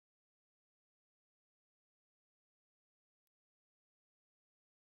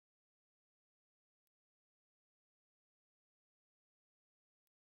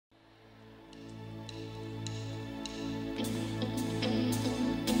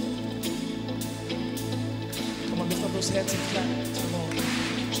those hands and clap to the Lord.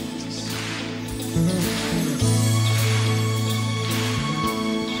 Jesus.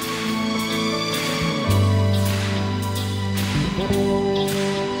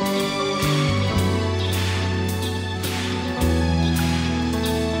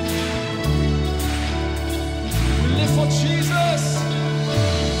 We live for Jesus.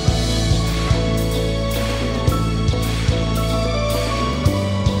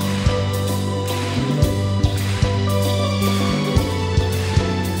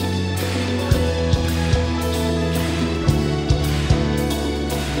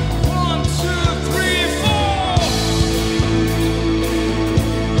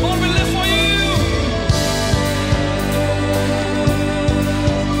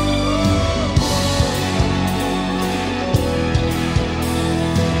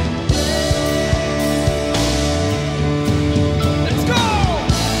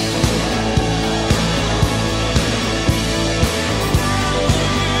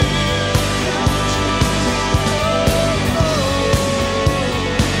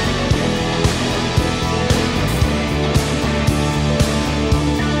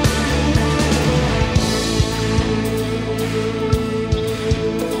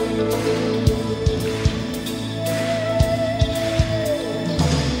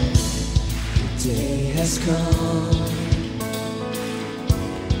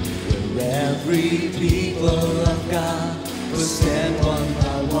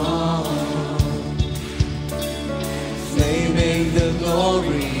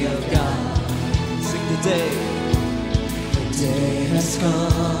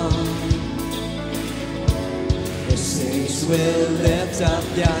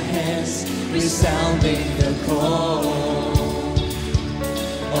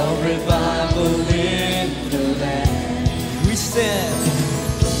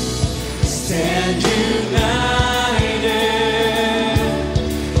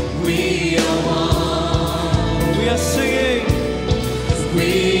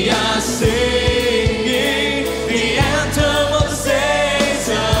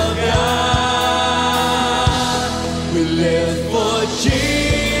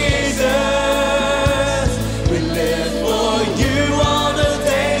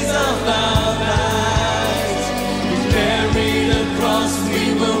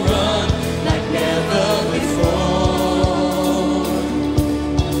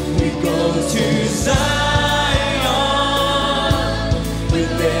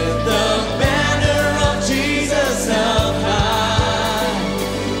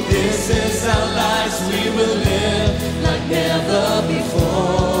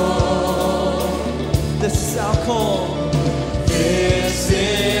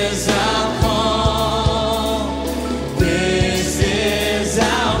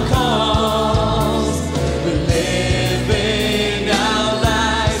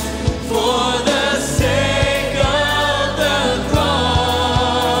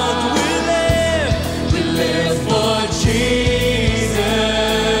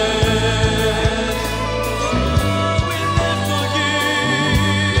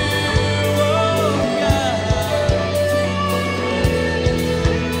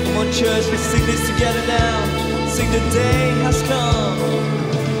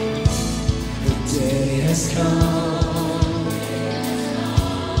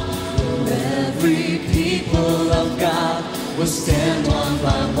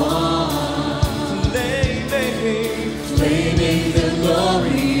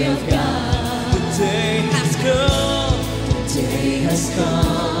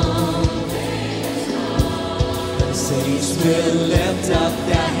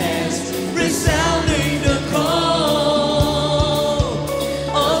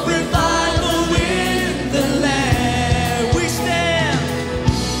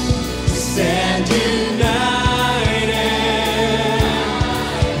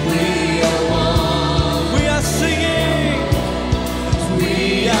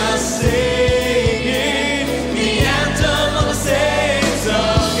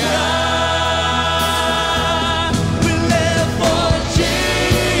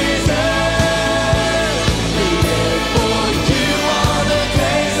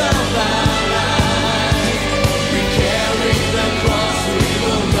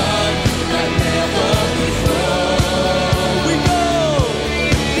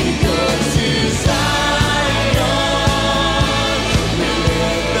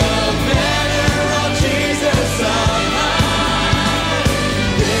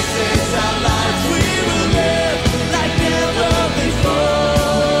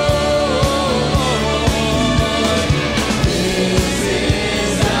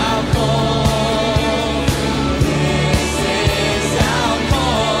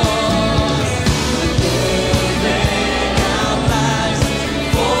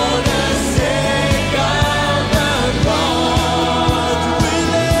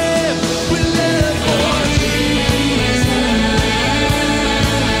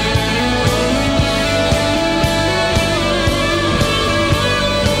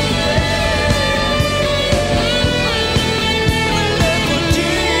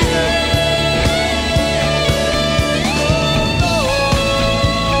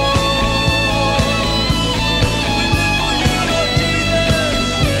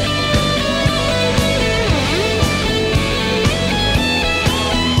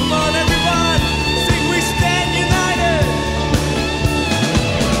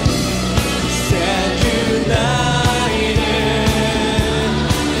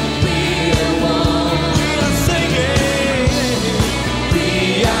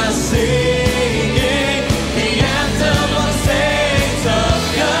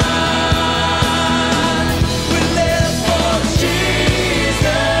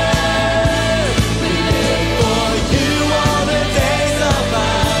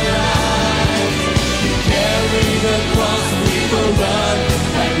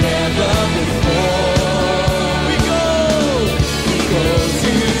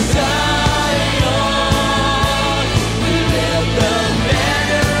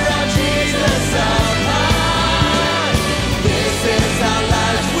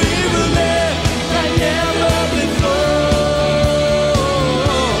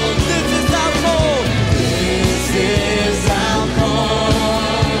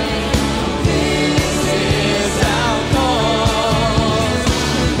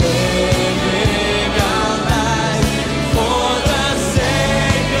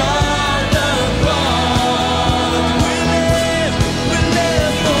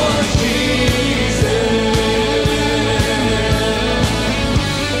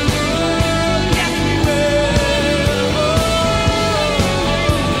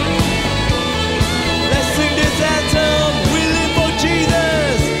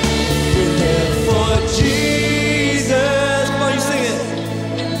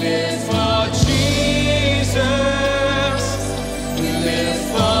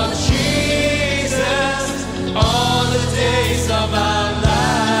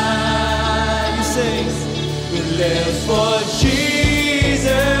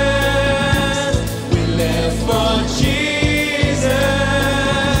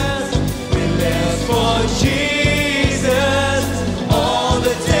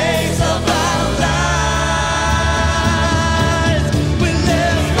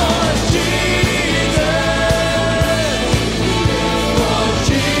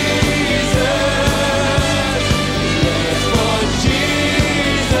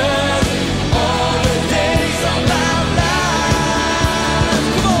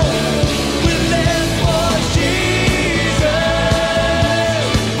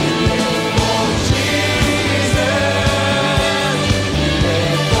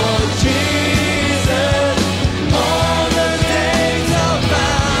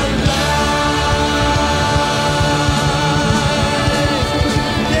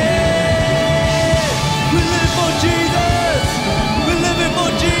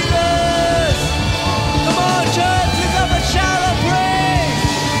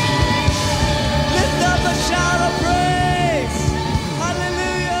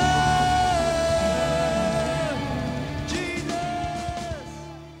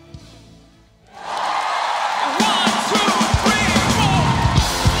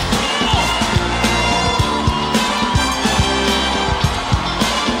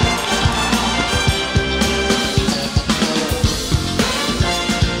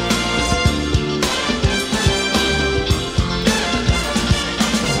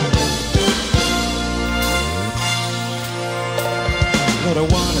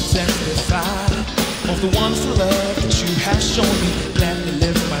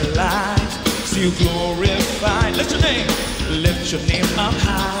 you glorified. Lift your name up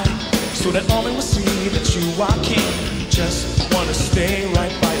high, so that all men will see that you are King. Just wanna stay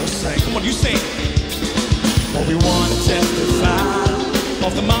right by your side. Come on, you sing. For we wanna testify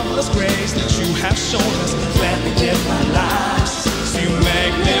of the marvelous grace that you have shown us. Gladly give my lives, so you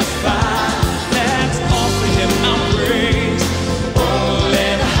magnify. Let's offer him our praise. Oh,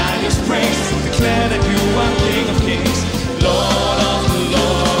 let the highest praise declare that you are King of kings, Lord of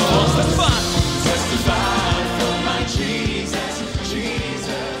lords. That's fun. Testify for my Jesus,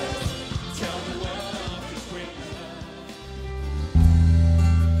 Jesus. Tell the world of his great love.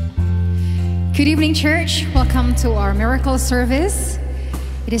 Good evening, church. Welcome to our miracle service.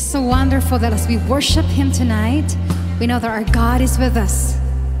 It is so wonderful that as we worship him tonight, we know that our God is with us.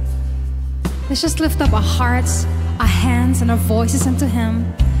 Let's just lift up our hearts, our hands, and our voices unto him.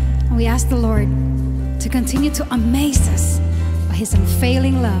 And we ask the Lord to continue to amaze us by his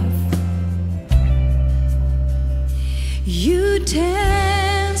unfailing love. You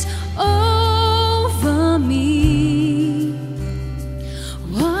dance over me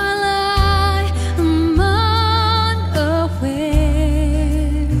while I am unaware.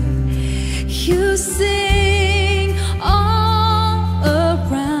 You sing all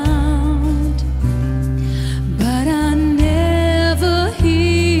around, but I never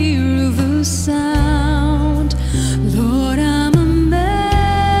hear the sound. Lord, I'm amazed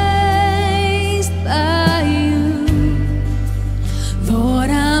by you. Lord,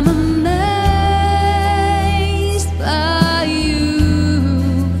 I'm amazed by you.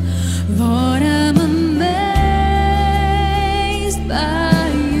 Lord, I'm amazed by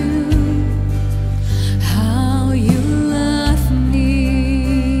you. How you love me.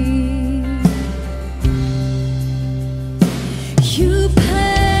 You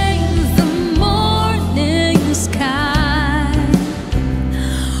paint the morning sky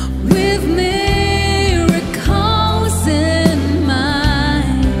with miracles in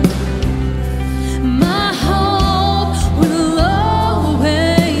mind. My hope will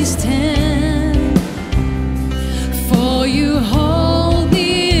always stand, for you hold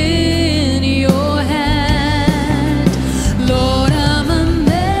me in your hand. Lord, I'm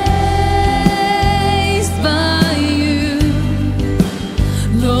amazed by you.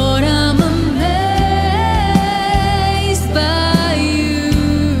 Lord, I'm amazed by you.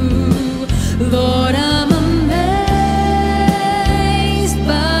 Lord, I'm amazed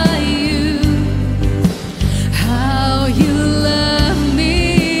by you. How you love me.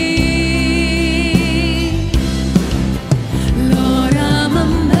 Lord, I'm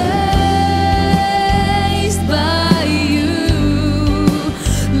amazed by you.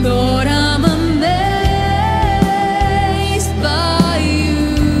 Lord, I'm amazed by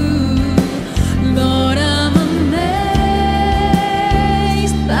you. Lord, I'm amazed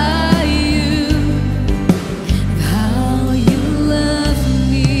by you. How you love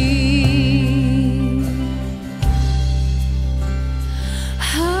me.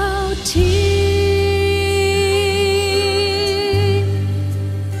 How deep,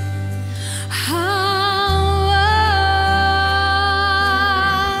 how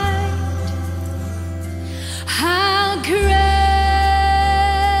wide, how great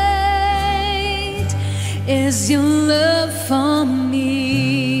is your love for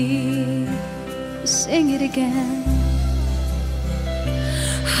me. Sing it again.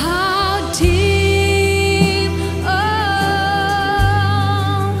 How deep, oh,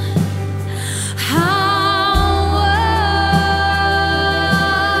 how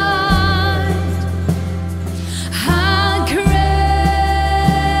wide, how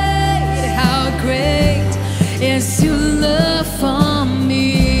great is your love for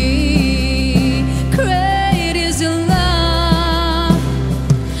me. Great is your love.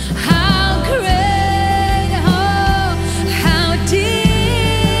 How great, oh,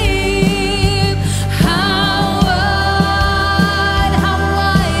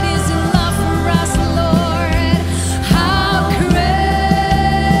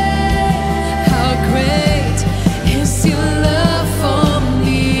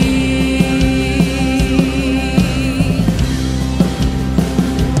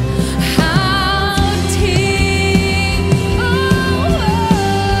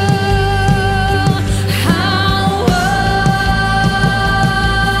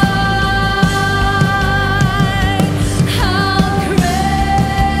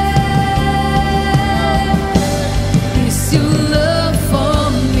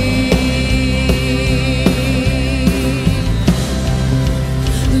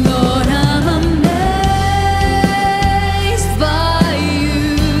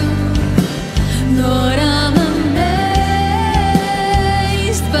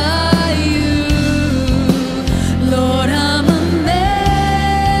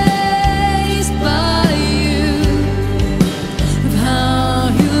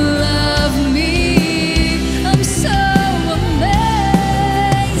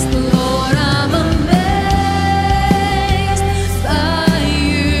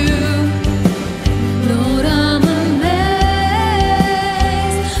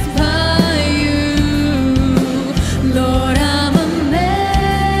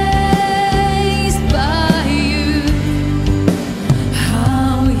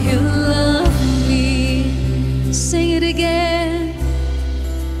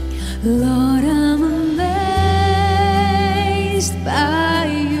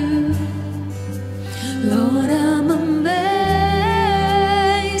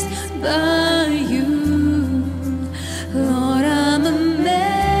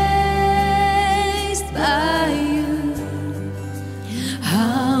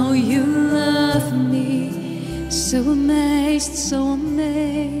 love me. So amazed, so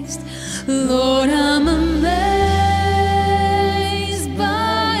amazed. Lord, I'm amazed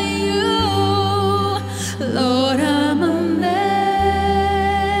by you. Lord, I'm amazed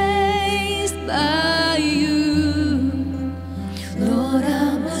by you. Lord,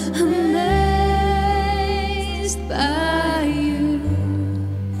 I'm amazed by you.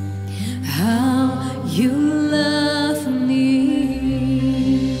 How you love me.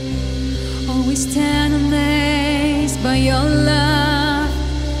 Always stand amazed by your love.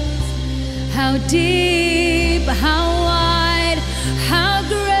 How deep, how wide, how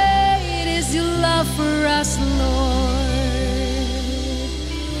great is your love for us, Lord.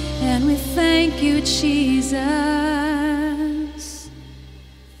 And we thank you, Jesus.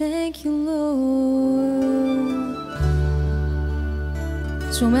 Thank you, Lord.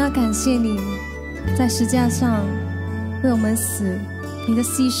 主，我们要感谢你，在十字架上为我们死，你的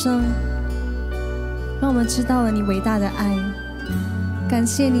牺牲，让我们知道了你伟大的爱。感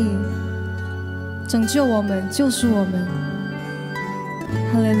谢你拯救我们，救赎我们。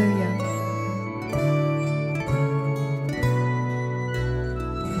哈利路亚。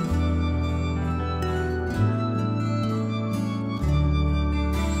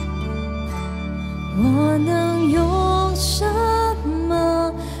我能用什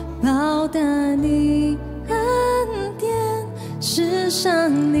么报答你恩典？世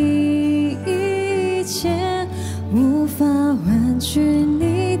上你一切无法挽去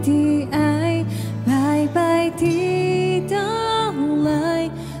你的爱，白白地到来，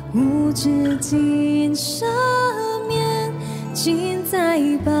无止境赦免，尽在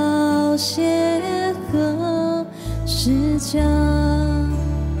宝血和十架。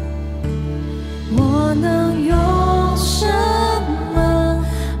我能用什么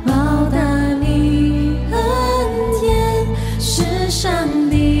报答你恩典？世上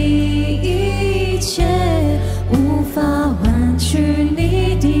的一切无法挽去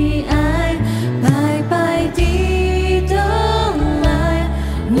你的爱，白白地等来，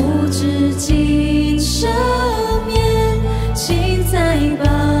无止境赦免，尽在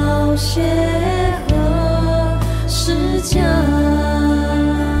宝血和十架。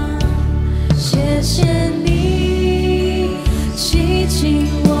谢谢你洗净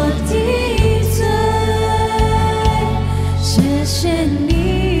我的罪，谢谢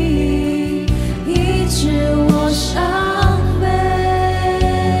你医治我伤悲，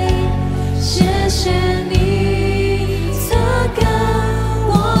谢谢你擦干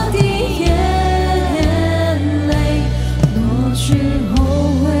我的眼泪，挪去后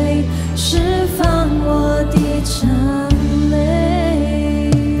悔，释放我的伤泪。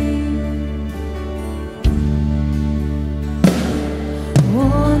我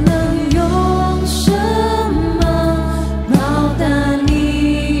能用什么报答你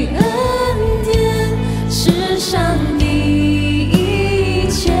恩典？世上的一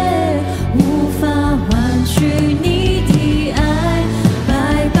切无法挽去你的爱，白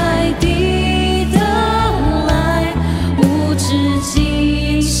白地等来，无止境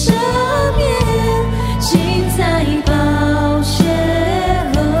赦免，尽在宝血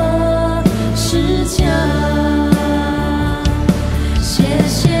和十架。谢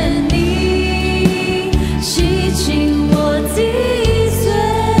谢你洗净我的罪，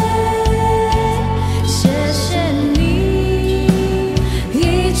谢谢你医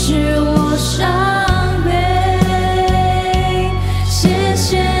治我伤悲，谢谢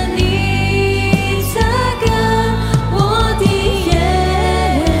你擦干我的眼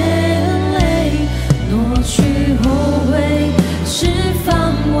泪，挪去后悔，释放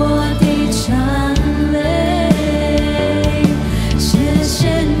我的伤泪。谢谢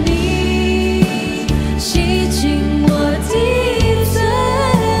你洗净我的罪，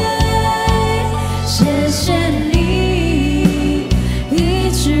谢谢你医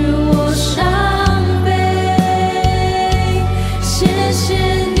治我伤悲，谢谢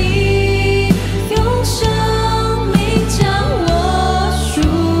你用生命将我赎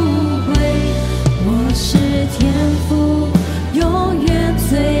回，我是天父永远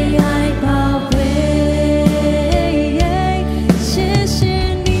最爱宝贝。谢谢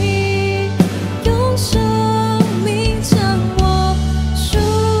你用生命将我赎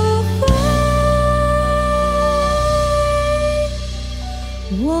回，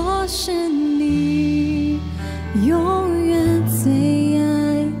我是你永远最爱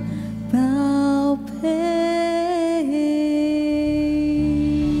宝贝。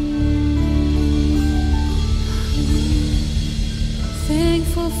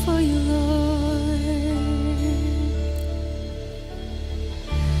Thankful for you, Lord.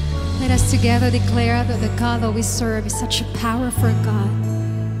 Let us together declare that the God that we serve is such a powerful God.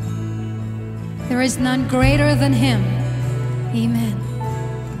 There is none greater than Him. Amen.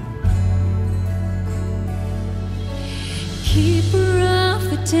 Keeper of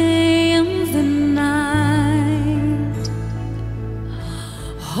the day and the night,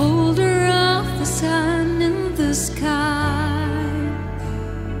 holder of the sun in the sky,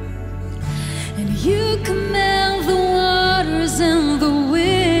 and you command the waters and the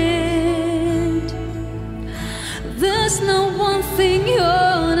wind. There's not one thing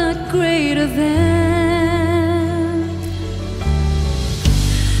you're not greater than.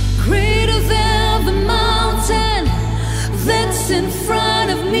 Greater than the mountain that's in front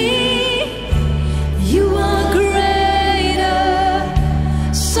of me. You are greater,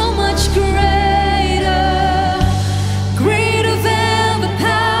 so much greater. Greater than the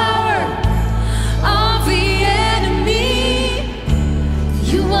power of the enemy.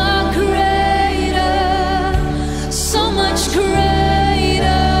 You are greater, so much greater.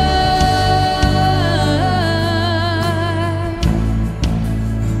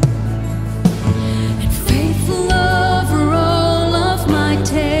 And faithful over all of my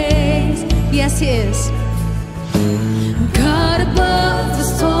days. Yes, He is. God above the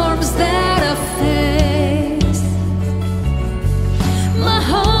storms that I face. My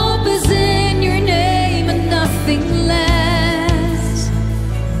hope is in your name and nothing less.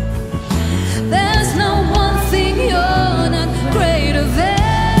 There's no one thing you're not greater than.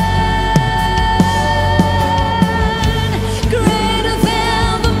 Greater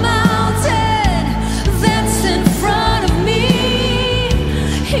than the mountain that's in front of me.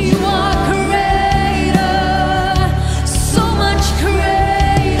 You are greater, so much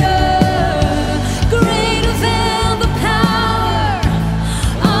greater. Greater than the power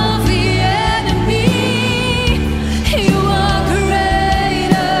of the enemy. You are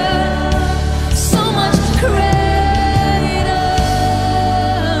greater, so much greater.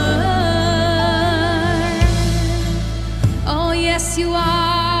 Oh yes, you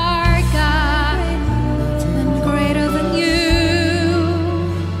are, God, and greater than you.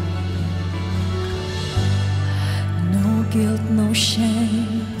 No guilt, no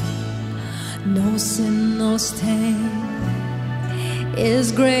shame, no sin, no stain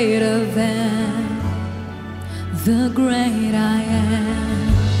is greater than the great I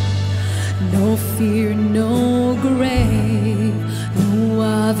am. No fear, no grave, no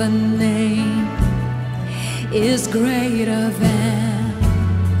other name is greater than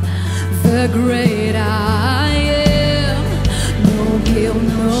the great I am. No guilt,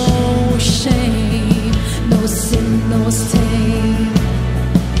 no shame, no sin, no stain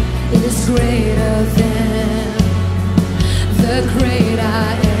is greater than the great I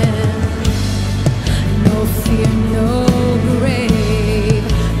am. No fear, no grave,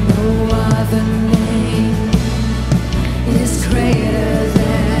 no other name is greater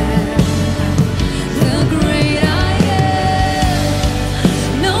than the great I am.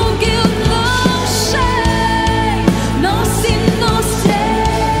 No guilt, no shame, no sin, no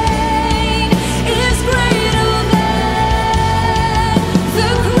stain is greater than the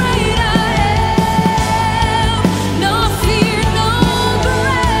great I am. No fear, no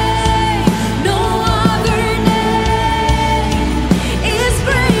grave, no other name is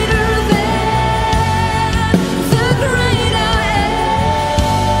greater than the great I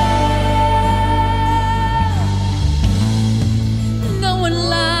am. No one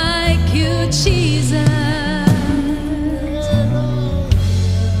like you, Jesus.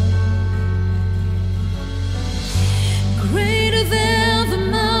 Greater than the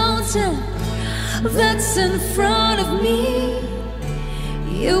mountain that's in front of me.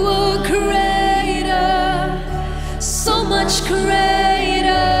 You are greater, so much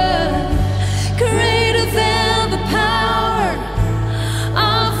greater. Greater than the power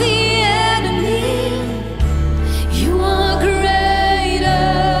of the enemy. You are greater,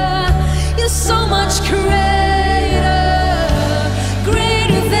 you're so much greater.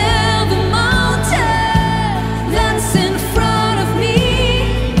 Greater than the mountain that's in front of me.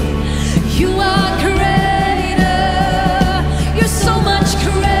 You are greater, you're so much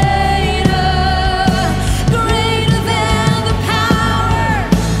greater. Greater than the power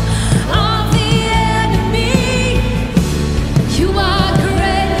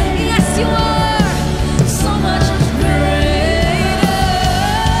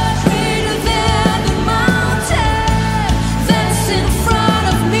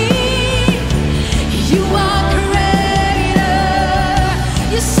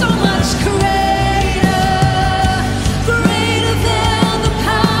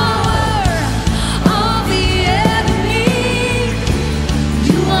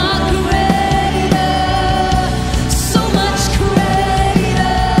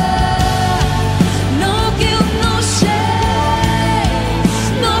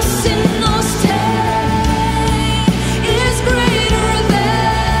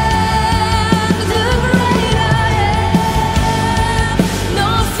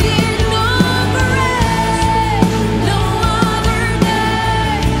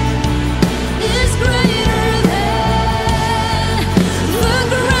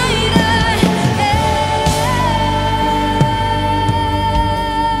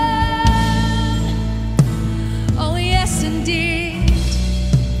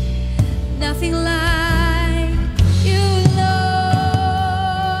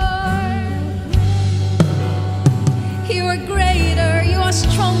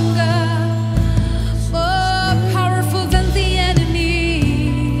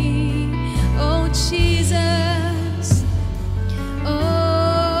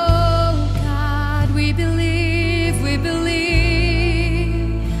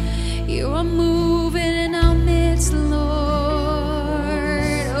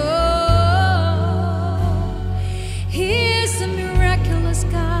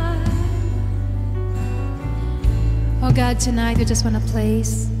tonight, we just want to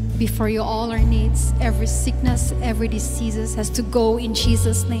place before you all our needs. Every sickness, every diseases has to go in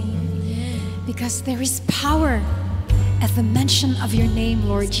Jesus' name. Because there is power at the mention of your name,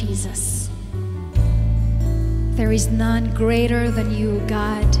 Lord Jesus. There is none greater than you,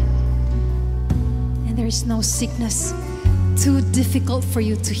 God. And there is no sickness too difficult for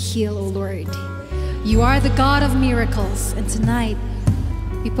you to heal, O Lord. You are the God of miracles. And tonight,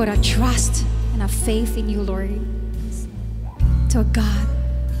 we put our trust and our faith in you, Lord, to a God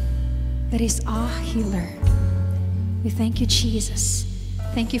that is our healer. We thank you, Jesus.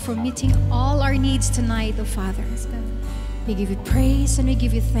 Thank you for meeting all our needs tonight, O Father. We give you praise and we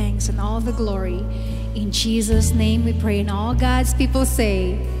give you thanks and all the glory. In Jesus' name we pray, and all God's people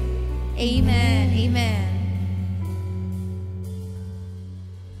say, Amen, amen.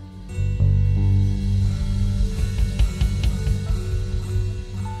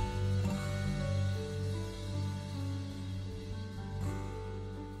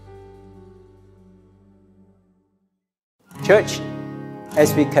 Church,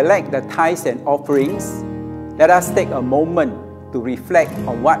 as we collect the tithes and offerings, let us take a moment to reflect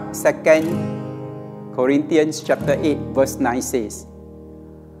on what 2 Corinthians chapter 8 verse 9 says.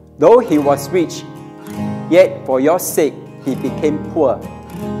 Though he was rich, yet for your sake he became poor,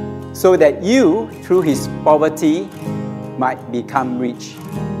 so that you, through his poverty, might become rich.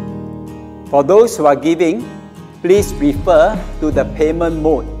 For those who are giving, please refer to the payment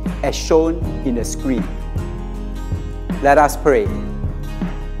mode as shown in the screen. Let us pray.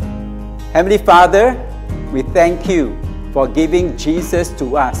 Heavenly Father, we thank you for giving Jesus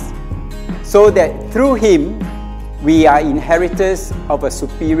to us, so that through him we are inheritors of a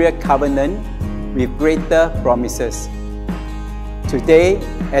superior covenant with greater promises. Today,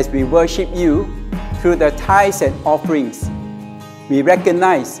 as we worship you through the tithes and offerings, we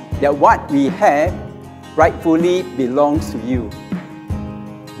recognize that what we have rightfully belongs to you.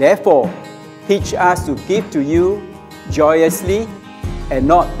 Therefore, teach us to give to you joyously and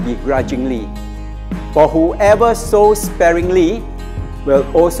not begrudgingly. For whoever sows sparingly will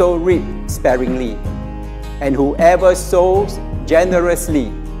also reap sparingly, and whoever sows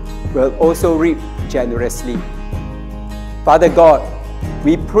generously will also reap generously. Father God,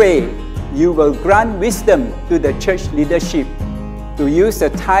 we pray you will grant wisdom to the church leadership to use the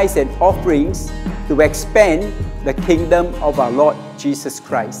tithes and offerings to expand the kingdom of our Lord Jesus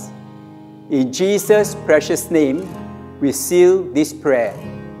Christ. In Jesus' precious name, we seal this prayer.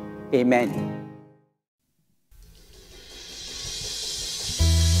 Amen.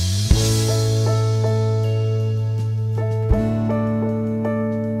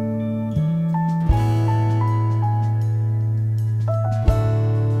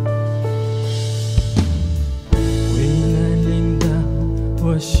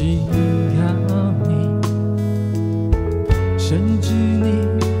需要你，甚至你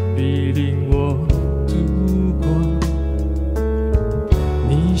必领我度过，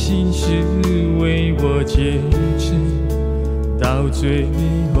你心事为我坚持到最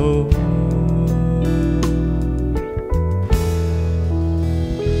后。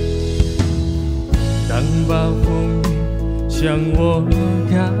当暴风雨向我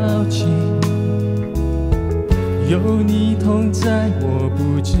靠近，有你同在，我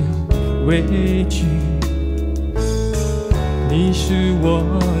不知畏惧。你是我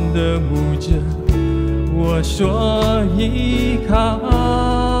的牧者，我所依靠。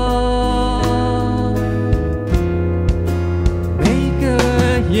每个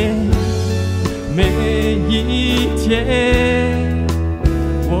夜，每一天，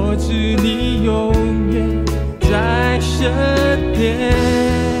我知你永远在身边。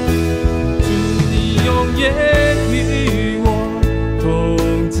祝你永远与我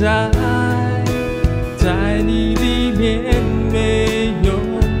同在，在你里面没有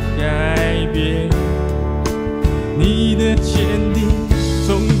改变。你的坚定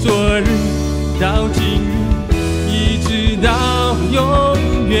从昨日到今日，一直到永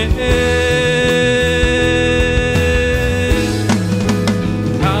远。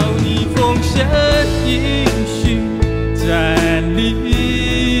靠你丰盛应许站立，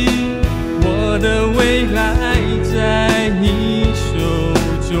我的未来在你手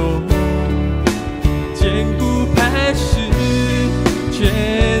中，坚固磐石，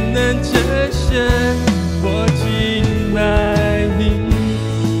全能真神，我敬拜你。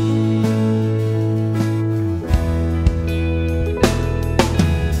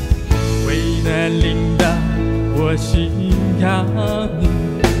危难临到，我信靠你，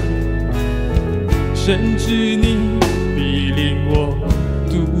甚至你必领我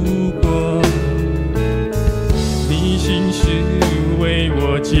度过。你心事为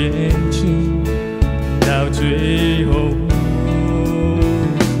我坚持到最后。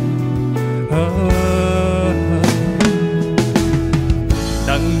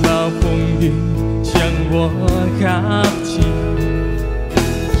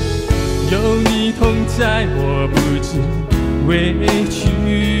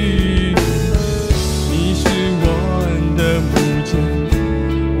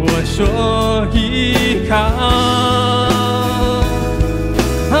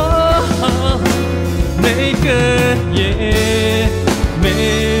每个夜，每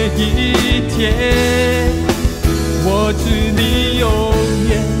一天，我知你永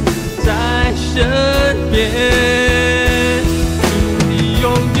远在身边，你永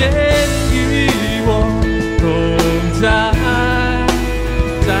远与我同在，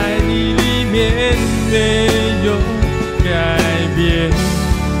在你里面没有改变，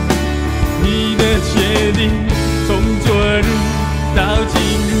你的确定从昨日到今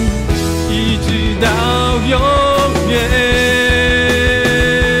日，一直到永远。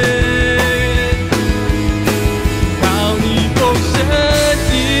靠你丰盛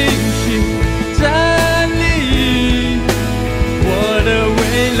应许站立，我的未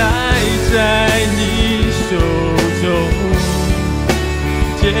来在你手中，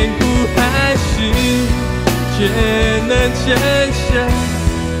坚固磐石，全能承受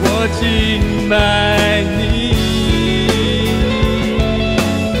我敬拜你。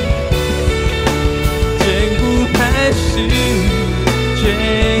全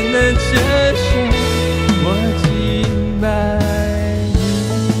能承受我敬拜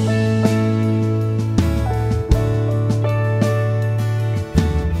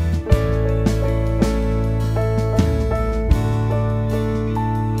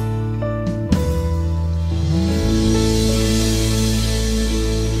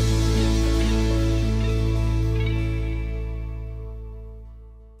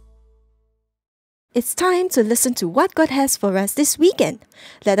It's time to listen to what God has for us this weekend.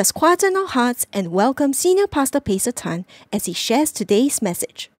 Let us quieten our hearts and welcome Senior Pastor Pacer Tan as he shares today's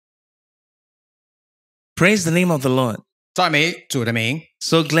message. Praise the name of the Lord. 赞美主的名，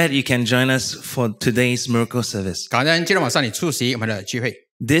 So glad you can join us for today's miracle service. 感恩今天晚上你出席我们的聚会。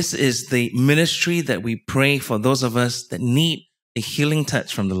 This is the ministry that we pray for those of us that need a healing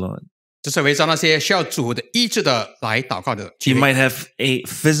touch from the Lord. 这是围绕那些需要主的医治的来祷告的聚 You 会。 might have a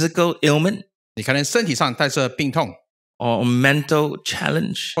physical ailment 你可能身体上带着病痛， or a mental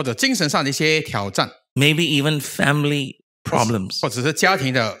challenge, 或者精神上的一些挑战， maybe even family problems. 或者是家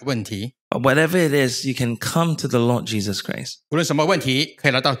庭的问题。 But whatever it is, you can come to the Lord Jesus Christ. 无论什么问题，可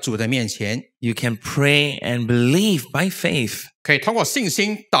以来到主的面前， You can pray and believe by faith 可以通过信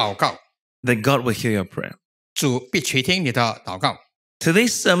心祷告， that God will hear your prayer. 主必垂听你的祷告。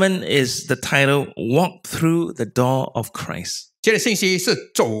 Today's sermon is the title, Walk Through the Door of Christ. 今天的信息是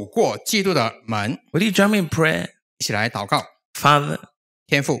走过基督的门， Will you join me in prayer? 一起来祷告。 Father,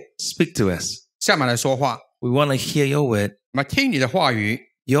 天父， speak to us. 下面来说话， We want to hear your word. 我们听你的话语，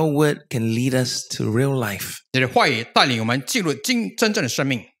 Your word can lead us to real life. 你的话语带领我们进入真正的生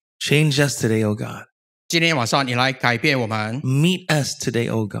命。 Change us today, O God. 今天晚上你来改变我们， Meet us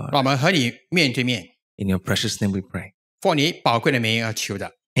today, O 让 God. 我们和你面对面。 In your precious name we pray. 奉你宝贵的名而求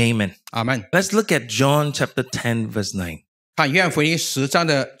的， Amen. 阿门。 Let's look at John chapter 10, verse 9. 看约翰福音10章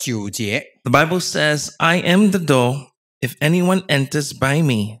的9节， The Bible says, I am the door. If anyone enters by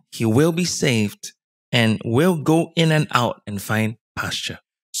me, he will be saved and will go in and out and find pasture.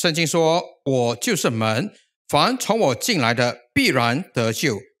 圣经说：“我就是门，凡从我进来的，必然得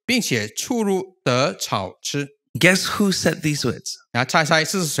救，并且出入得草吃。” Guess who said these words? 那猜猜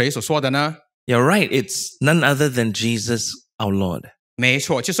这是谁所说的呢？ You're right. It's none other than Jesus, our Lord. 没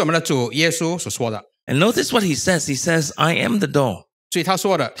错，就是我们的主耶稣所说的。 And notice what he says. He says, I am the door. 所以他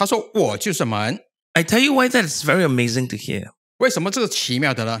说的，他说：“我就是门。 I tell you why that's very amazing to hear. ”为什么这是奇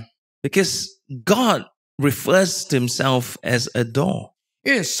妙的呢？ Because God refers to himself as a door.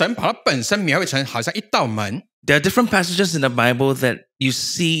 因为神把它本身描绘成好像一道门。 There are different passages in the Bible that you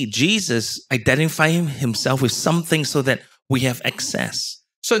see Jesus identifying himself with something so that we have access.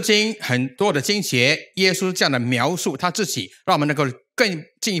 圣经很多的经节，耶稣这样的描述他自己，让我们能够更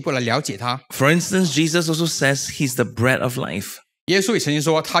进一步来了解他。 For instance, Jesus also says he's the bread of life. 耶稣也曾经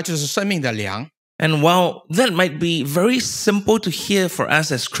说，他就是生命的粮。 And while that might be very simple to hear for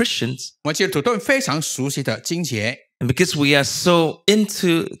us as Christians, 我们基督徒都非常熟悉的经节， and because we are so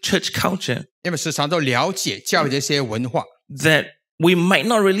into church culture, 因为时常都了解教育的一些文化， that we might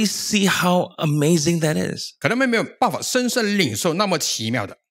not really see how amazing that is. 可能没有办法深深领受那么奇妙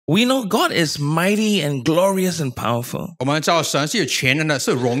的。 We know God is mighty and glorious and powerful. 我们知道神是有全能的，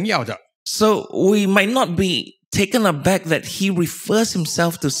是荣耀的， So we might not be taken aback that he refers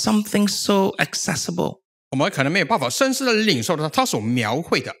himself to something so accessible, 我们可能没有办法深深的领受到他所描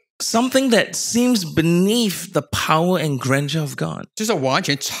绘的， something that seems beneath the power and grandeur of God. 就是完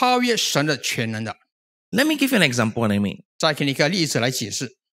全超越神的全能的。 Let me give you an example what I mean. 再给你一个例子来解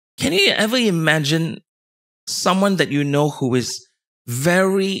释。 Can you ever imagine someone that you know who is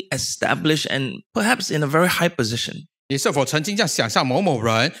very established and perhaps in a very high position? 你是否曾经这样想象某某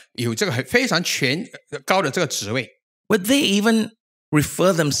人有这个非常高的这个职位？ Would they even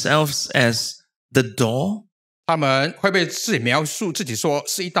refer themselves as the door? 他们会不会自己描述自己说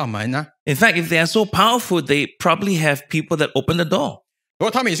是一道门呢？ In fact, if they are so powerful, they probably have people that open the door. 如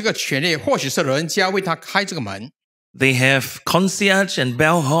果他们有这个权利，或许是人家为他开这个门。 They have concierge and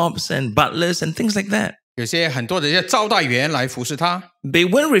bellhops and butlers and things like that. 有些很多的一些招待员来服侍他， They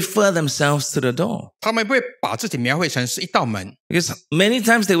won't refer themselves to the door 他们不会把自己描绘成是一道门， because many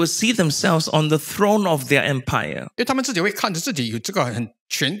times they will see themselves on the throne of their empire. 因为他们自己会看着自己有这个很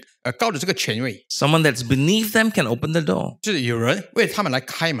高的这个权位， Someone that's beneath them can open the door. 就是有人为他们来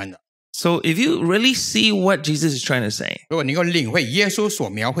开门的。 So if you really see what Jesus is trying to say, 如果你能够领会耶稣所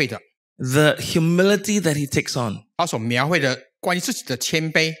描绘的， the humility that he takes on, 他所描绘的关于自己的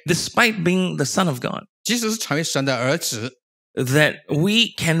谦卑， despite being the Son of God, 即使是成为神的儿子， that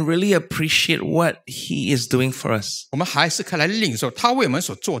we can really appreciate what he is doing for us. 我们还是可以来领受他为我们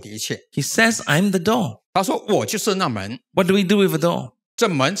所做的一切。 He says, I'm the door. 他说：“我就是那门。 What do we do with a door? ”这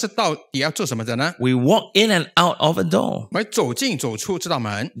门是到底要做什么的呢？ We walk in and out of a door. 我们走进走出这道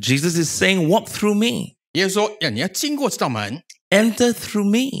门。 Jesus is saying, walk through me. 耶稣说：“你要经过这道门， Enter through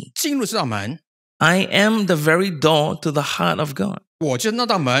me. 进入这道门。 I am the very door to the heart of God. 我就是那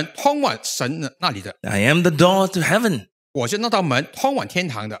道门，通往神那里的。 I am the door to heaven. 我就是那道门，通往天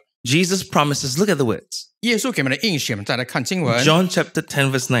堂的。” Jesus promises, look at the words. 耶稣给我们的应许，我们再来看经文。 John chapter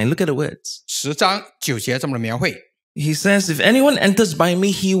 10 verse 9, look at the words. 10章9节这么的描绘。 He says, if anyone enters by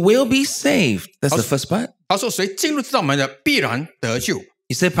me, he will be saved. That's the first part. 他说：“谁进入这道门的，必然得救。”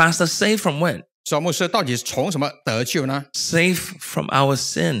 You say, Pastor, saved from what? 说牧师到底是从什么得救呢？ Saved from our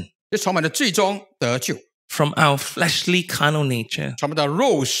sin, 就从我们的最终得救， from our fleshly carnal nature. 从我们的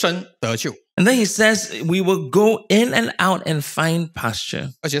肉身得救。 And then he says, we will go in and out and find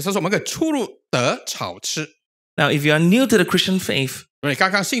pasture. 而且他说我们可以出入得草吃。 Now, if you are new to the Christian faith, 如果你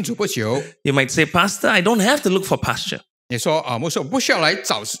刚刚信主不久， you might say, Pastor, I don't have to look for pasture. 你说啊，牧师，我不需要来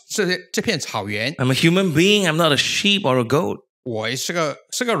找这片草原。 I'm a human being. I'm not a sheep or a goat. 我是个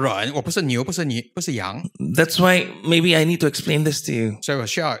人，我不是牛，不是羊， That's why maybe I need to explain this to you. 所以我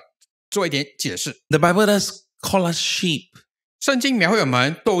需要做一点解释。 The Bible does call us sheep. 圣经描绘我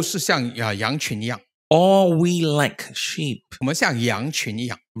们都是像羊群一样， All we like sheep. 我们像羊群一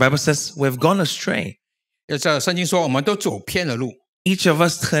样。 The Bible says we've gone astray. 这圣经说我们都走偏了路， Each of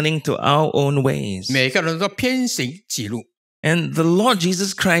us turning to our own ways. 每个人都偏行己路。 And the Lord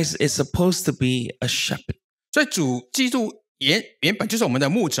Jesus Christ is supposed to be a shepherd 所以主基督原本就是我们的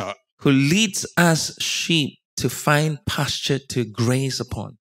牧者， who leads us sheep to find pasture to graze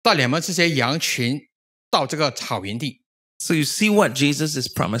upon. 带领我们这些羊群到这个草原地。 So you see what Jesus is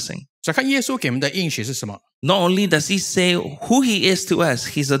promising. 所以看耶稣给我们的应许是什么？ Not only does he say who he is to us,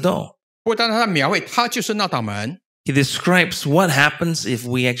 he's a door. 不单他描绘他就是那道门， He describes what happens if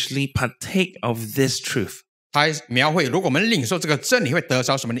we actually partake of this truth. 他还描绘如果我们领受这个真理会得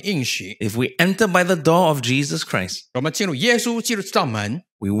着什么的应许。 If we enter by the door of Jesus Christ, 我们进入耶稣基督这道门，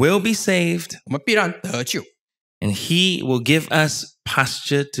 we will be saved, 我们必然得救， and he will give us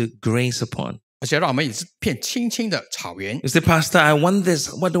pasture to graze upon. 而且让我们有这片青青的草原。 You say, Pastor, I want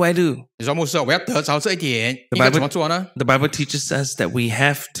this. What do I do? 你说牧师，我要得着这一点， The 应该 Bible- 怎么做呢？ The Bible teaches us that we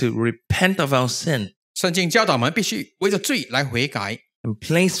have to repent of our sin 圣经教导我们必须为着罪来悔改， and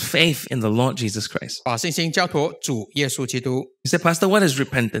place faith in the Lord Jesus Christ. 把信心交托主耶稣基督。 You say, Pastor, what is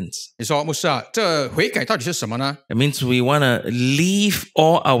repentance? 你说牧师啊，这悔改到底是什么呢？ It means we want to leave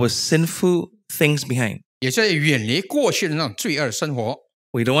all our sinful things behind. 也就是远离过去的那种罪恶的生活，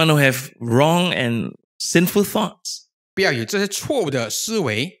 We don't want to have wrong and sinful thoughts. 不要有这些错误的思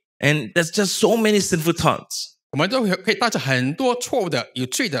维。 And there's just so many sinful thoughts. 我们都可以带着很多错误的有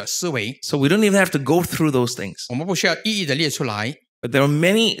罪的思维， So we don't even have to go through those things. 我们不需要一一的列出来。 But there are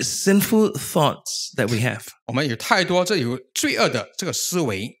many sinful thoughts that we have. 我们有太多这有罪恶的这个思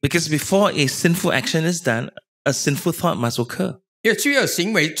维， Because before a sinful action is done, a sinful thought must occur. 因为罪恶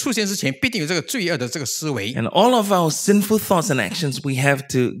行为出现之前，必定有这个罪恶的这个思维， And all of our sinful thoughts and actions, we have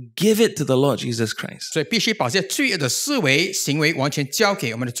to give it to the Lord Jesus Christ. 所以必须把这些罪恶的思维行为完全交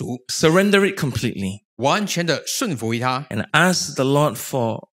给我们的主， Surrender it completely 完全的顺服于他， and ask the Lord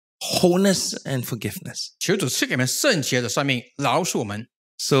for wholeness and forgiveness. 求主赐给我们圣洁的生命，饶恕我们。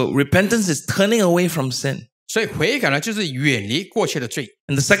 So repentance is turning away from sin. 所以悔改呢，就是远离过去的罪。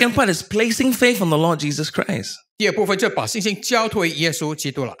 And the second part is placing faith on the Lord Jesus Christ, 第二部分就把信心交托于耶稣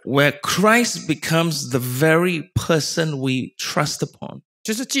基督了， where Christ becomes the very person we trust upon,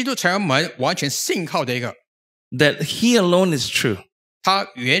 就是基督成为我们完全信靠的一个， that he alone is true, 他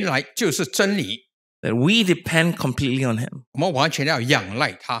原来就是真理， that we depend completely on him. 我们完全要仰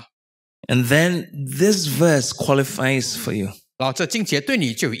赖他。And then this verse qualifies for you. 然后这经节对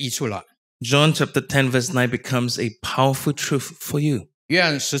你就有益处了。 John chapter 10 verse 9 becomes a powerful truth for you. 约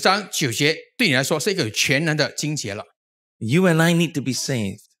翰10章9节对你来说是一个有全能的经节了。 You and I need to be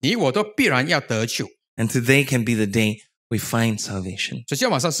saved. 你我都必然要得救。 And today can be the day we find salvation. 所以今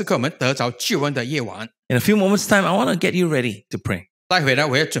天晚上是刻我们得着救恩的夜晚。 In a few moments' time, I want to get you ready to pray. 待会呢，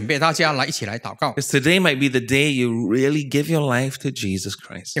我要准备大家来一起来祷告。 Because today might be the day you really give your life to Jesus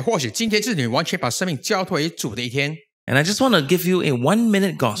Christ. 也或许今天就是你完全把生命交托给主的一天。 And I just want to give you a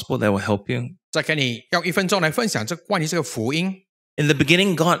 1-minute gospel that will help you. 再给你用1分钟来分享这关于这个福音。 In the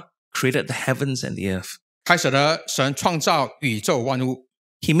beginning, God created the heavens and the earth. 开始呢，神创造宇宙万物，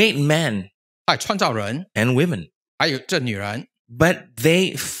 He made man 还创造人， and women. 还有这女人， But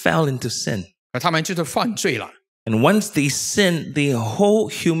they fell into sin. 而他们就是犯罪了。 And once they sinned, the whole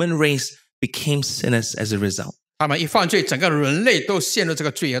human race became sinners as a result. 他们一犯罪，整个人类都陷入这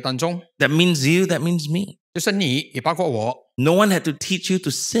个罪恶当中。 That means you, that means me. 就是你，也包括我， No one had to teach you to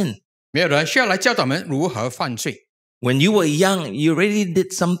sin. 没有人需要来教导我们如何犯罪。 When you were young, you already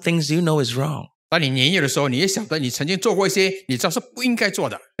did some things you know is wrong. 当你年幼的时候，你也晓得你曾经做过一些你知道是不应该做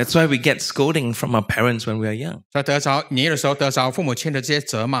的。 That's why we get scolding from our parents when we are young. 所以得着年幼的时候得着父母亲的这些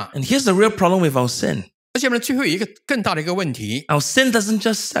责骂。 And here's the real problem with our sin. 而且我们的罪会有一个更大的一个问题， Our sin doesn't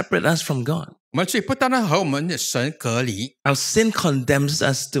just separate us from God. 我们的罪不单单和我们的神隔离， Our sin condemns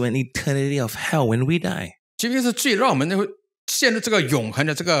us to an eternity of hell when we die. 即便是罪让我们会陷入这个永恒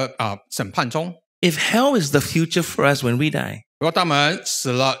的这个审判中。 If hell is the future for us when we die, 如果当我们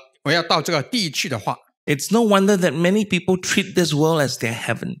死了，我要到这个地狱去的话， it's no wonder that many people treat this world as their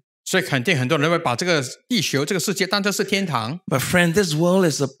heaven. 所以肯定很多人会把这个地球这个世界当作是天堂。 But friend, this world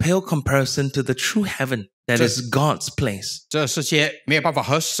is a pale comparison to the true heaven that is God's place. 这个世界没有办法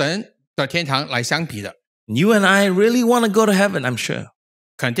和神的天堂来相比的。 You and I really want to go to heaven, I'm sure.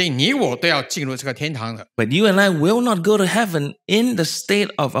 肯定你我都要进入这个天堂的。 But you and I will not go to heaven in the state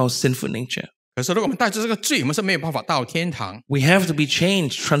of our sinful nature. 可是如果我们带着这个罪，我们是没有办法到天堂。 We have to be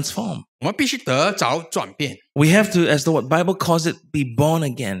changed, transformed. 我们必须得着转变， We have to, as the Bible calls it, be born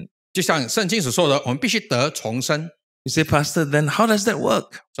again. 就像圣经所说的，我们必须得重生。 You say, Pastor, then how does that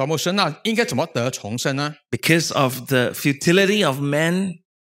work? 说牧师，那应该怎么得重生呢？ Because of the futility of man.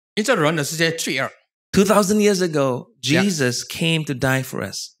 因这人的这些罪恶。 2,000 years ago, Jesus came to die for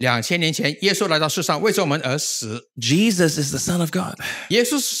us. 2000年前，耶稣来到世上，为着我们而死。 Jesus is the Son of God. 耶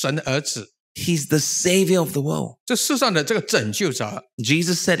稣是神的儿子， He's the Savior of the world. 这世上的这个拯救者。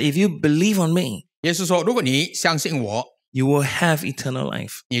 Jesus said, if you believe on me, 耶稣说，如果你相信我， you will have eternal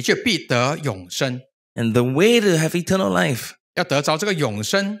life. 你就必得永生。 And the way to have eternal life 要得着这个永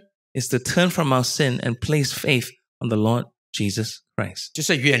生， is to turn from our sin and place faith on the Lord Jesus Christ. 就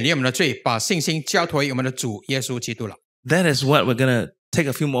是远离我们的罪，把信心交托于我们的主耶稣基督了。 That is what we're going to take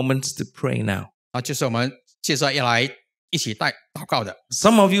a few moments to pray now. 就是我们接着要来一起祷告的。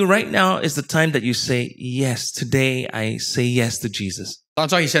 Some of you right now is the time that you say, yes, today I say yes to Jesus. 当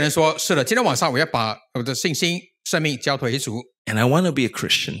中有些人说，是的，今天晚上我要把我的信心、生命交托于主， And I want to be a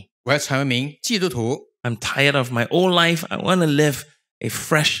Christian. 我要成为名基督徒。 I'm tired of my old life. I want to live a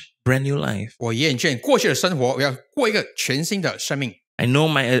fresh, brand new life. 我厌倦过去的生活，我要过一个全新的生命。 I know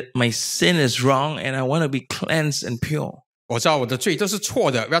my sin is wrong and I want to be cleansed and pure. 我知道我的罪都是错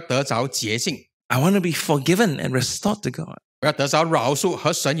的，我要得着洁净， I want to be forgiven and restored to God. 我要得着饶恕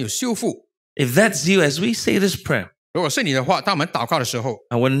和神有修复。 If that's you, as we say this prayer, 如果是你的话，当我们祷告的时候，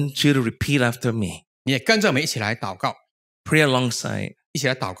 I want you to repeat after me. 你也跟着我们一起来祷告， Pray alongside. 一起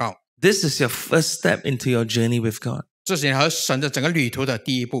来祷告。 This is your first step into your journey with God. 这是你和神的整个旅途的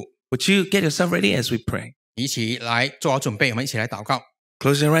第一步。 Would you get yourself ready as we pray? 一起来做好准备，我们一起来祷告。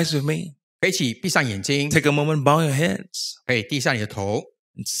 Close your eyes with me. 可以一起闭上眼睛， Take a moment, bow your heads, 可以低下你的头，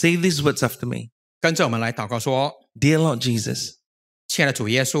 and say these words after me. 跟着我们来祷告说： Dear Lord Jesus, 亲爱的主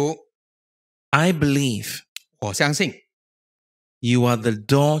耶稣， I believe 我相信 you are the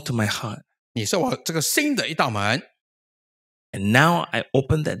door to my heart. 你是我这个新的一道门。 And now I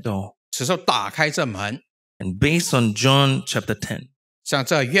open that door. 此时候打开这门， And based on John chapter 10, 像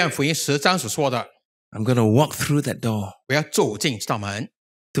这约翰福音10章所说的， I'm going to walk through that door 我要走进这道门，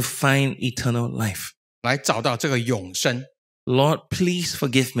 to find eternal life. 来找到这个永生。 Lord, please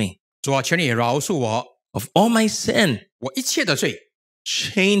forgive me 主啊，求你饶恕我， of all my sin. 我一切的罪，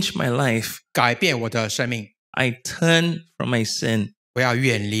 Change my life. 改变我的生命。 I turn from my sin. 我要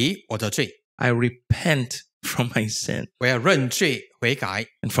远离我的罪， I repent from my sin. 我要认罪悔改。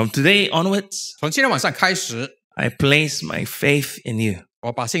 And from today onwards, 从今天晚上开始， I place my faith in you.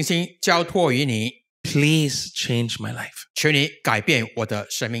 我把信心交托于你， Please change my life. 求你改变我的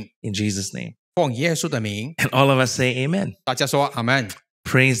生命。 In Jesus' name. 奉耶稣的名， And all of us say amen. 大家说阿门。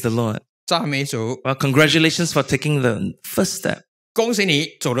 Praise the Lord. 赞美主， Well, congratulations for taking the first step. 恭喜你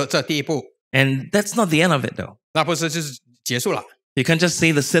走了这第一步。 And that's not the end of it, though. 那不是就是结束了？ You can't just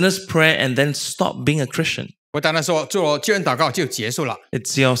say the sinner's prayer and then stop being a Christian. 不单单说做救恩祷告就结束了，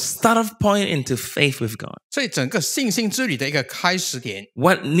 It's your start-off point into faith with God. 所以整个信心之旅的一个开始点，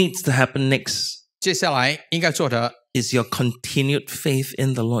 What needs to happen next 接下来应该做的， is your continued faith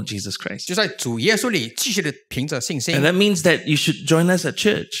in the Lord Jesus Christ. 就在主耶稣里继续的凭着信心 And，that means that you should join us at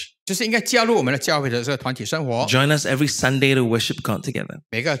church. 就是应该加入我们的教会的这个团体生活， Join us every Sunday to worship God together.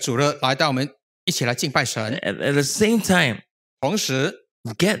 每个主日来到我们一起来敬拜神， At the same time, 同时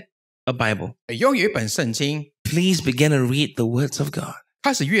get a Bible. 拥有一本圣经， Please begin to read the words of God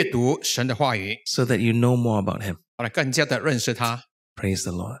开始阅读神的话语， so that you know more about Him. 好来更加的认识他。 Praise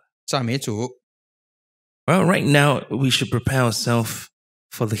the Lord. 赞美主。 Well, right now, we should prepare ourselves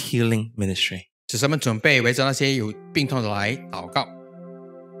for the healing ministry. 使使我们准备围着那些有病痛的来祷告，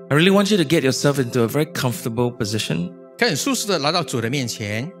 I really want you to get yourself into a very comfortable position. 可以很舒适的来到主的面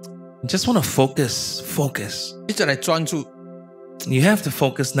前， You just want to focus. 一直来专注。 You have to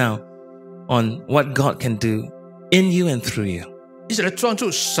focus now on what God can do in you and through you. 一直来专注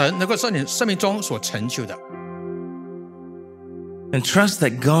神能够在你生命中所成就的， And trust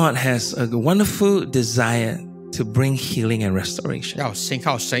that God has a wonderful desire to bring healing and restoration. 要先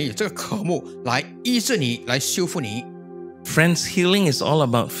靠神有这个渴慕来医治你，来修复你。 Friends, healing is all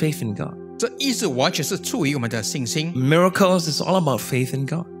about faith in God. 这医治完全是出于我们的信心， Miracles is all about faith in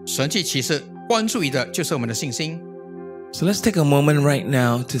God. 神迹奇事关注于的就是我们的信心。 So let's take a moment right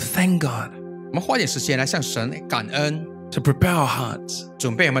now to thank God, 我们花点时间来向神感恩， to prepare our hearts,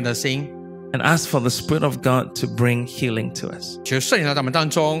 准备我们的心， and ask for the Spirit of God to bring healing to us. 求圣灵来到我们当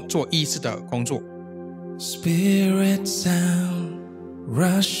中做医治的工作。 Spirit sound,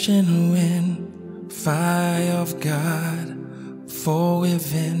 rushing wind, fire of God, fall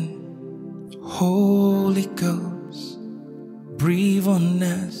within. Holy Ghost, breathe on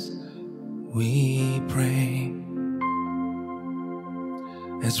us, we pray.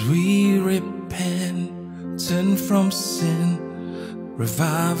 As we repent, turn from sin,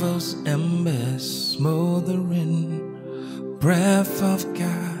 revival's embers smoldering, breath of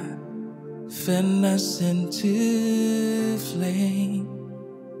God, fan us into flame.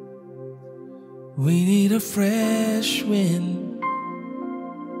 We need a fresh wind,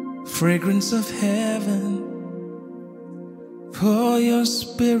 fragrance of heaven. Pour your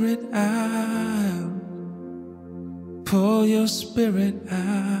spirit out, pour your spirit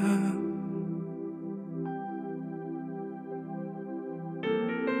out.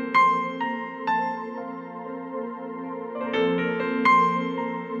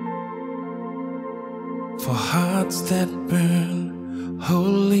 For hearts that burn,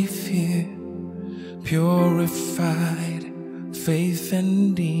 holy fear, purified faith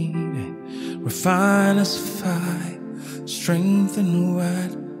and deed, refine us, fire, strengthen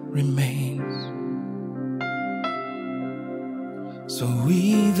what remains. So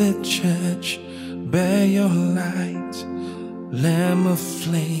we the church bear your light, Lamb of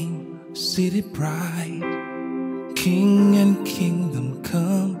flame, city bright, King and kingdom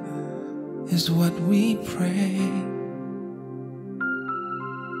come is what we pray.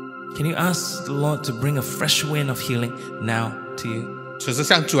 Can you ask the Lord to bring a fresh wind of healing now to you? 此时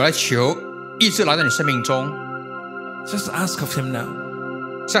向主来求医治来到你生命中， Just ask of Him now.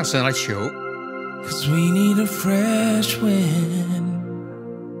 向神来求， 'Cause we need a fresh wind,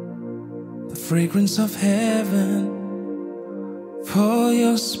 the fragrance of heaven. Pour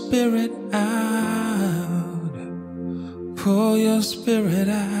your spirit out, pour your spirit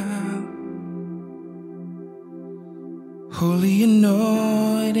out. Holy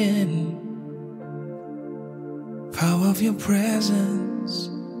anointing, power of your presence.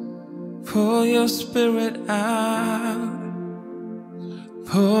 Pour your spirit out,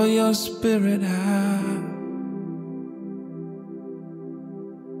 pour your spirit out.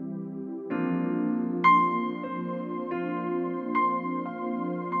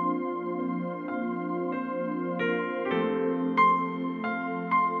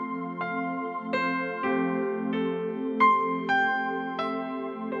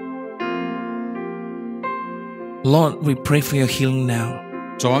 Lord, we pray for your healing now.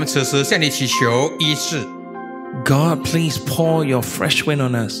 主，我们此时向你祈求医治， God, please pour your fresh wind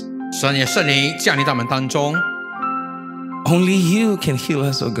on us. 神也圣灵降临到我们当中， Only you can heal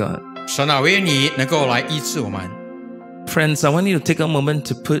us, oh God. 神啊，唯有你能够来医治我们。 Friends, I want you to take a moment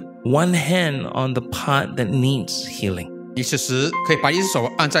to put one hand on the part that needs healing. 你此时可以把一只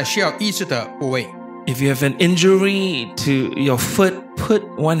手按在需要医治的部位。 If you have an injury to your foot, put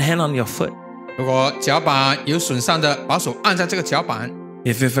one hand on your foot. 如果脚板有损伤的，把手按在这个脚板。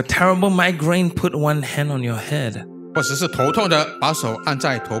If you have a terrible migraine, put one hand on your head. 或者是头痛的，把手按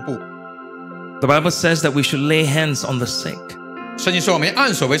在头部。The Bible says that we should lay hands on the sick. 圣经说我们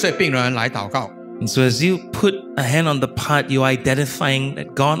按手为这病人来祷告。And so as you put a hand on the part, you are identifying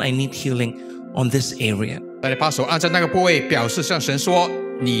that God, I need healing on this area. 当你把手按在那个部位，表示向神说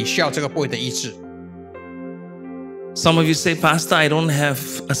你需要这个部位的医治。Some of you say, Pastor, I don't have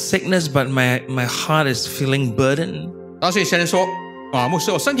a sickness, but my heart is feeling burdened. 当时有些人说牧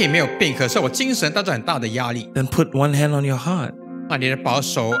师，我身体没有病，可是我精神带着很大的压力。 Then put one hand on your heart. 那你把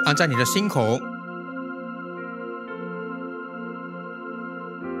手按在你的心口。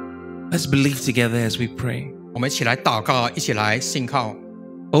 Let's believe together as we pray. 我们一起来祷告，一起来信靠。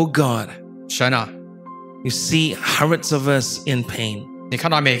 Oh God, 神啊， you see hundreds of us in pain. 你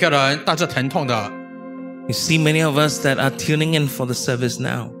看到每个人带着疼痛的， You see many of us that are tuning in for the service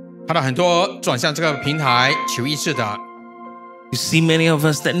now. 看到很多转向这个平台求医治的， You see many of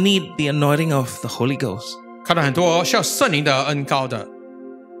us that need the anointing of the Holy Ghost. 看到很多需要圣灵的恩膏的。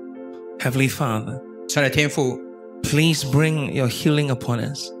 Heavenly Father, 神的天父， please bring your healing upon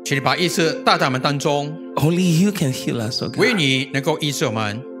us. 请你把医治带到我们当中， Only you can heal us, oh 唯有 God. 你能够医治我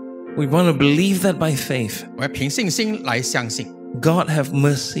们。 We want to believe that by faith. 我要凭信心来相信。 God have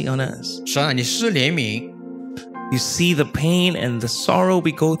mercy on us. 神啊，你施怜悯， You see the pain and the sorrow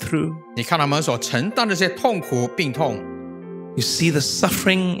we go through. 你看到我们所承担的这些痛苦、病痛， You see the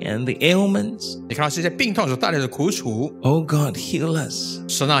suffering and the ailments. 你看到这些病痛所带来的苦楚。 Oh God, heal us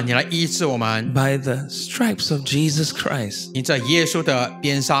神啊，你来医治我们。 by the stripes of Jesus Christ. 你在耶稣的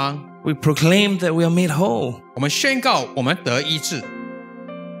鞭伤， We proclaim that we are made whole. 我们宣告我们得医治。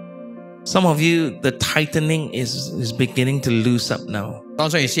 Some of you, the tightening is beginning to loosen up now. 当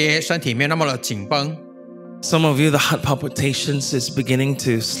中有些身体没有那么的紧绷， Some of you, the heart palpitations is beginning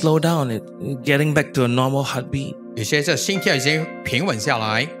to slow down. Getting back to a normal heartbeat. 有些这心跳已经平稳下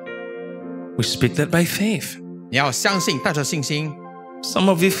来。 We speak that by faith. 你要相信，带着信心。 Some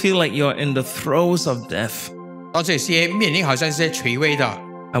of you feel like you're in the throes of death. 当这些面临好像这些垂危的，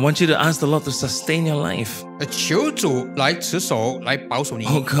 I want you to ask the Lord to sustain your life. 求主来持守，来保守你。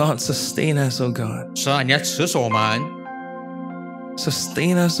 Oh God, sustain us, oh God. 神啊，你来持守我们。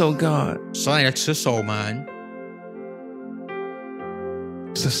 Sustain us, oh God. 神啊，你来持守我们。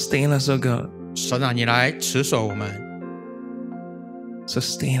 Sustain us, oh God. 神啊，你来持守我们。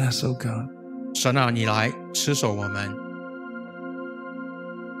 Sustain us, oh God. 神啊，你来持守我们。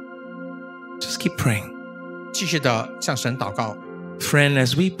 Just keep praying. 继续的向神祷告。 Friend,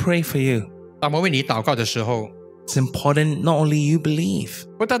 as we pray for you, 当我们为你祷告的时候， it's important not only you believe,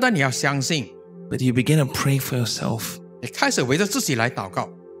 不单单你要相信， but you begin to pray for yourself. 你开始围着自己来祷告，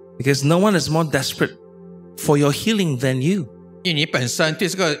 Because no one is more desperate for your healing than you. 因为你本身对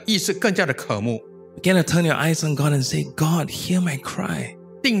这个意志更加的渴慕。 Begin to turn your eyes on God and say, God, hear my cry.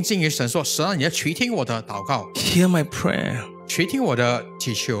 定睛于神说：“神啊，你要垂听我的祷告， Hear my prayer. 垂听我的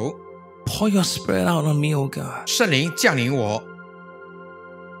祈求。 Pour your spirit out on me, oh God. 圣灵降临我，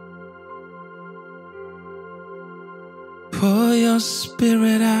 Pour your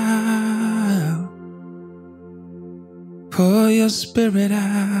spirit out. Pour your spirit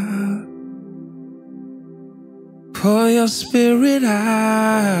out. Pour your spirit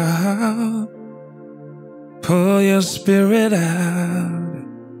out. Pour your spirit out.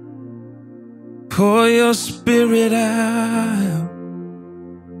 Pour your spirit out.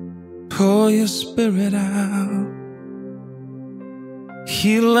 Pour your spirit out.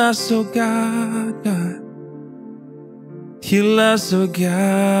 Heal us, oh God, God. Heal us, oh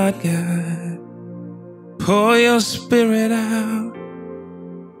God, God. Pour your spirit out.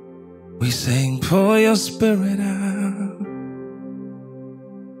 We sing, pour your spirit out.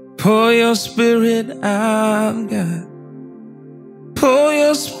 Pour your spirit out, God. Pour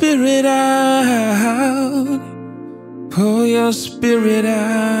your spirit out. Pour your spirit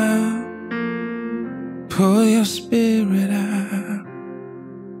out. Pour your spirit out.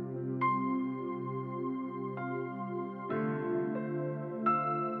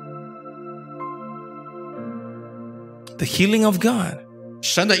 The healing of God.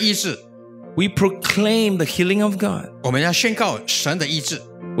 神的医治， We proclaim the healing of God. 我们要宣告神的医治，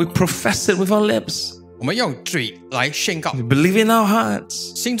 We profess it with our lips. 我们用嘴来宣告 We，believe in our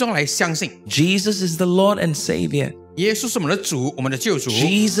hearts. 心中来相信， Jesus is the Lord and Savior. 耶稣是我们的主，我们的救主，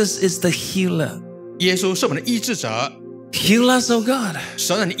 Jesus is the healer. 耶稣是我们的医治者。 Heal us, oh God.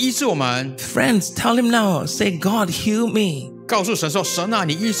 神啊，你医治我们， Friends, tell him now. Say, God, heal me. 告诉神说：神啊，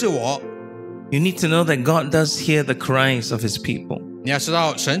你医治我。 You need to know that God does hear the cries of his people. 你要知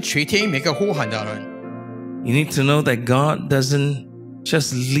道，神垂听每个呼喊的人。 You need to know that God doesn't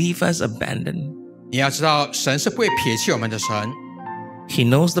just leave us abandoned. 你要知道，神是不会撇弃我们的神， He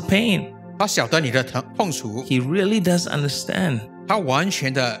knows the pain. 他晓得你的痛楚， He really does understand. 他完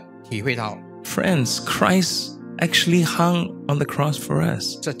全的体会到。 Friends, Christ actually hung on the cross for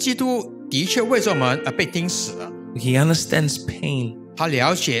us. 这基督的确为着我们而被钉死了， He understands pain. 他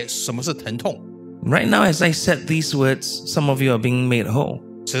了解什么是疼痛。 Right now, as I said these words, some of you are being made whole.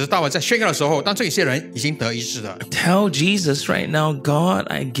 只是到我在宣告的时候，当这些人已经得医治了， Tell Jesus right now, God,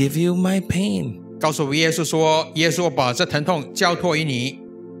 I give you my pain. 告诉耶稣说：“耶稣，我把这疼痛交托于你，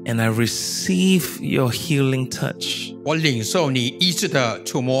 And I receive your healing touch 我领受你医治的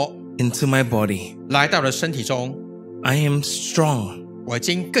触摸， into my body. 来到了身体中， I am strong. 我已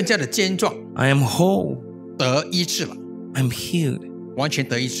经更加的坚壮， I am whole. 得医治了， I'm healed. 完全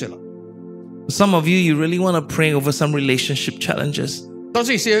得医治了。” Some of you, you really want to pray over some relationship challenges. 到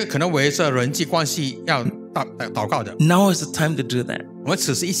这些可能围着人际关系要祷告的， Now is the time to do that. 我们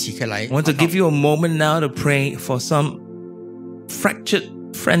此时一起可以来 I want to 祷告 give you a moment now to pray for some fractured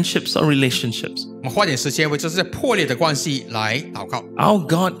friendships or relationships. 我们花点时间为这些破裂的关系来祷告。 Our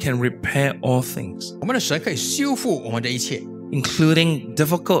God can repair all things, 我们的神可以修复我们的一切， including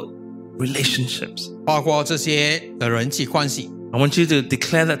difficult relationships. 包括这些的人际关系。 I want you to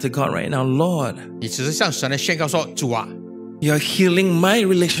declare that to God right now. Lord, 你只是向神来宣告说：“主啊， you're healing my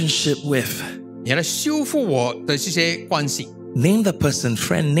relationship with. 你来修复我的这些关系。 Name the person,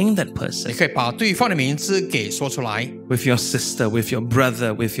 friend, name that 你 person. 可以把对方的名字给说出来， With your sister, with your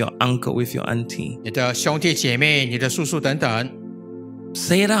brother, with your uncle, with your auntie. 你的兄弟姐妹、你的叔叔等等，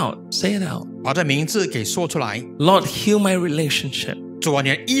 Say it out. Say it out. 把这名字给说出来。 Lord, heal my relationship 主啊，你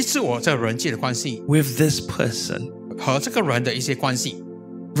来医治我这人际的关系 with this person. 和这个人的一些关系，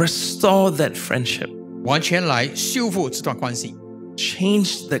 Restore that friendship. 完全来修复这段关系，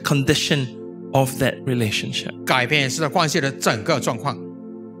 Change the condition of that relationship. 改变这段关系的整个状况，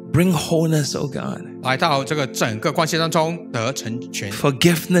 Bring wholeness, oh God. 来到这个整个关系当中得成全。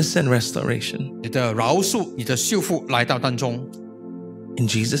 Forgiveness and restoration. 你的饶恕、你的修复来到当中， In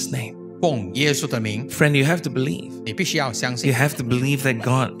Jesus' name. 奉耶稣的名， Friend, you have to believe. 你必须要相 You 信， have to believe that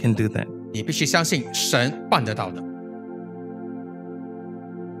God can do that. 你必须相信神办得到的。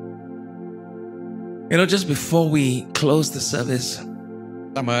 You know, just before we close the service,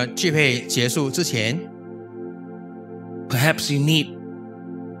 那么聚会结束之前， perhaps you need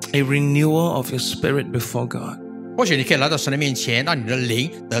a renewal of your spirit before God. 或许你可以来到神的面前，让你的灵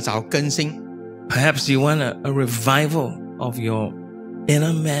得着更新。 Perhaps you want a revival of your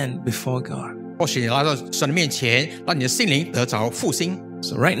inner man before God. 或许你来到神的面前，让你的心灵得着复兴。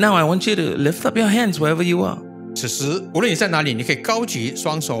 So right now, I want you to lift up your hands wherever you are. 此时，无论你在哪里，你可以高举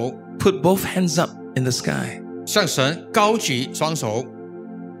双手， Put both hands up in the sky. 向神高举双手。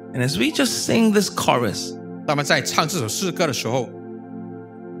 And as we just sing this chorus, 那么在唱这首诗歌的时候，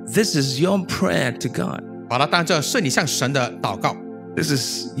 this is your prayer to God. 把它当作是你向神的祷告， This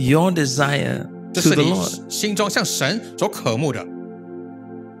is your desire 这 to 是 the 你 Lord. 心中向神所渴慕的。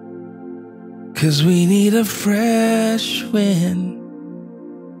 Cause we need a fresh wind,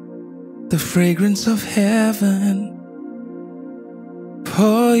 the fragrance of heaven.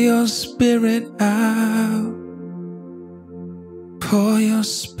 Pour your spirit out. Pour your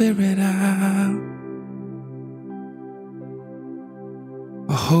spirit out.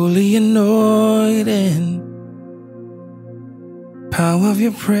 A holy anointing, power of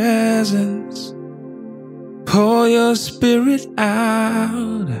your presence. Pour your spirit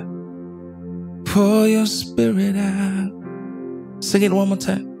out. Pour your spirit out. Sing it one more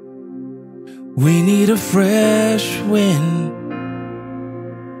time. We need a fresh wind,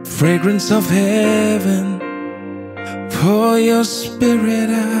 fragrance of heaven. Pour your spirit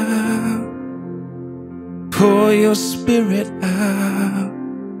out. Pour your spirit out.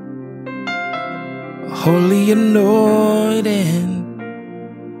 Holy anointing,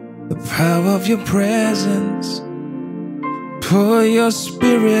 the power of your presence. Pour your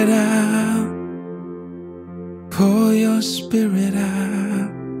spirit out. Pour your spirit out.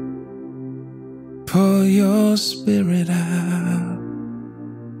 Pour your spirit out.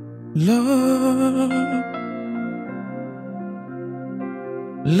 Lord,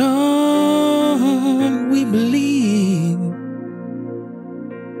 Lord, we believe.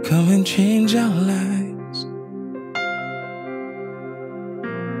 Come and change our lives.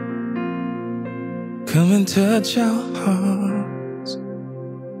 Come and touch our hearts.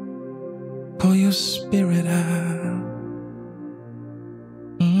 Pour your spirit out.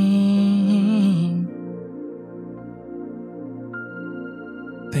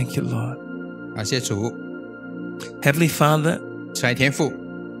 Thank you, Lord. 感谢主， Heavenly Father, 慈爱天父，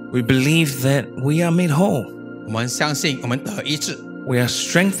 we believe that we are made whole. 我们相信我们得医治， We are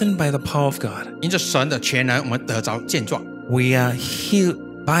strengthened by the power of God. 因着神的全能，我们得着健壮。We are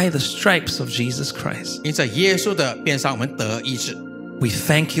healed by the stripes of Jesus Christ. 因着耶稣的鞭伤，我们得医治。 We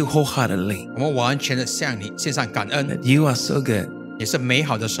thank you wholeheartedly 我们完全的向你献上感恩， that you are so good. 也是美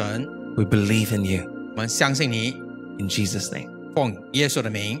好的神。 We believe in you. 我们相信你， In Jesus' name. 奉耶稣的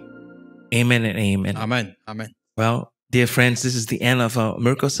名， Amen and amen. 阿门，阿门。 Well, dear friends, this is the end of our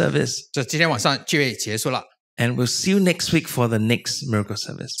miracle service. 这今天晚上聚会结束了， And we'll see you next week for the next miracle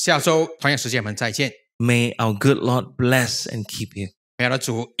service. 下周同样时间我们再见。 May our good Lord bless and keep you, 美好的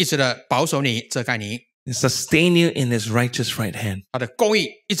主一直的保守你、遮盖你， and sustain you in his righteous right hand. 他的公义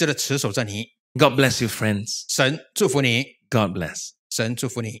一直的持守着你。 God bless you, friends. 神祝福你， God bless. 神祝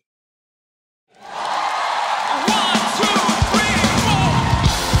福你。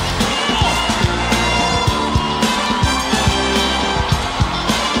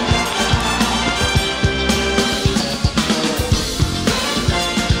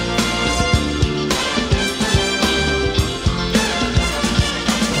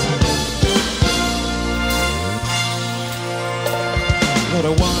 Lord, I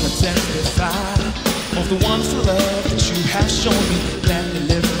want to testify of the wonderful love that you have shown me. Let me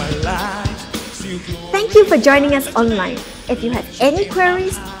live my life. See you glory. Thank you for joining us online. If you have any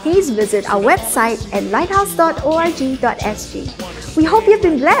queries, please visit our website at lighthouse.org.sg. We hope you've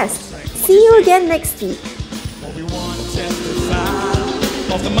been blessed. See you again next week. Lord, we want to testify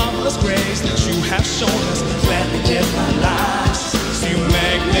of the marvelous grace that you have shown us. Let me live my life. See you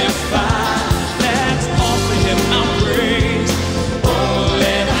magnify. Let's offer him our praise. Oh,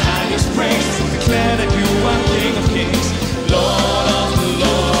 let the highest praise declare that you are King of Kings, Lord of the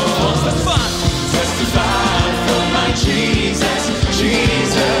Lords. That's fun. Testify for my Jesus,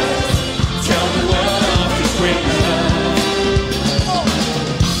 Jesus. Tell the world of his great love.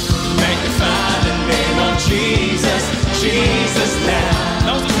 Magnify the name of Jesus, Jesus now.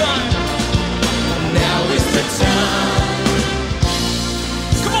 Now's the time. Now is the time.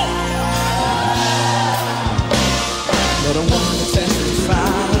 Come on. Lord, I want to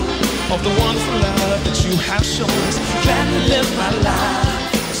testify of the wonderful love that you have shown us. Let me live my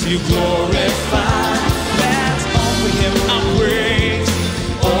life so you glorify. Let's offer him our praise.